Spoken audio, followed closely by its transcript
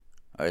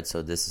Alright,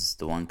 so this is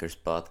the Wankers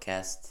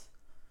podcast.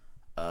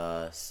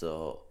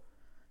 So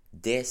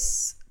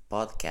this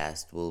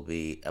podcast will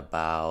be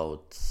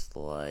about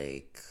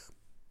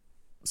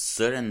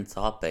certain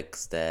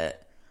topics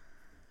that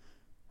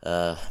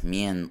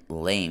me and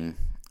Lane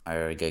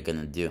are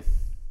gonna do.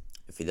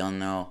 If you don't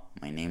know,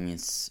 my name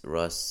is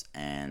Russ,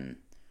 and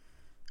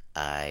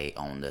I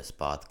own this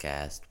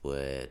podcast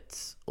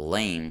with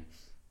Lane,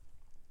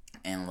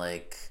 and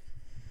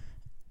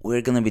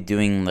we're gonna be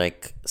doing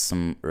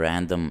some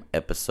random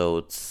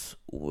episodes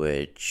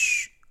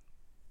which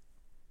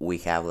we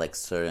have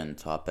certain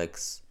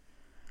topics.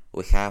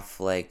 We have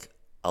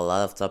a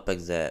lot of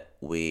topics that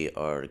we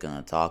are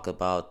gonna talk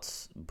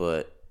about,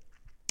 but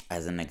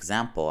as an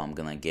example, I'm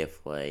gonna give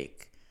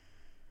like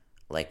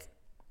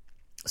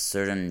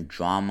certain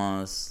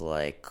dramas,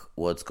 like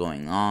what's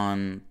going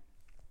on,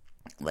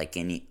 like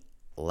any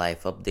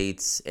life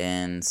updates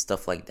and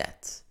stuff like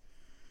that.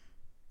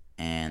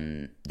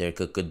 And there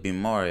could be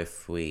more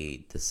if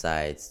we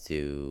decide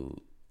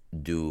to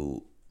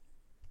do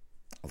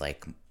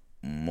like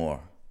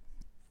more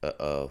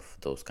of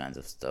those kinds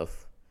of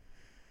stuff.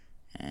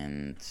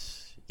 And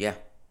yeah,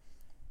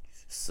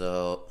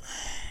 so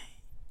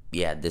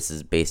yeah, this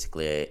is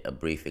basically a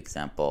brief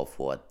example of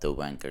what the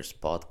Wankers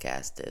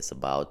podcast is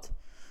about.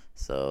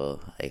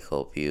 So I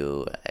hope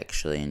you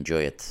actually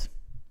enjoy it.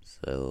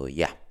 So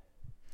yeah.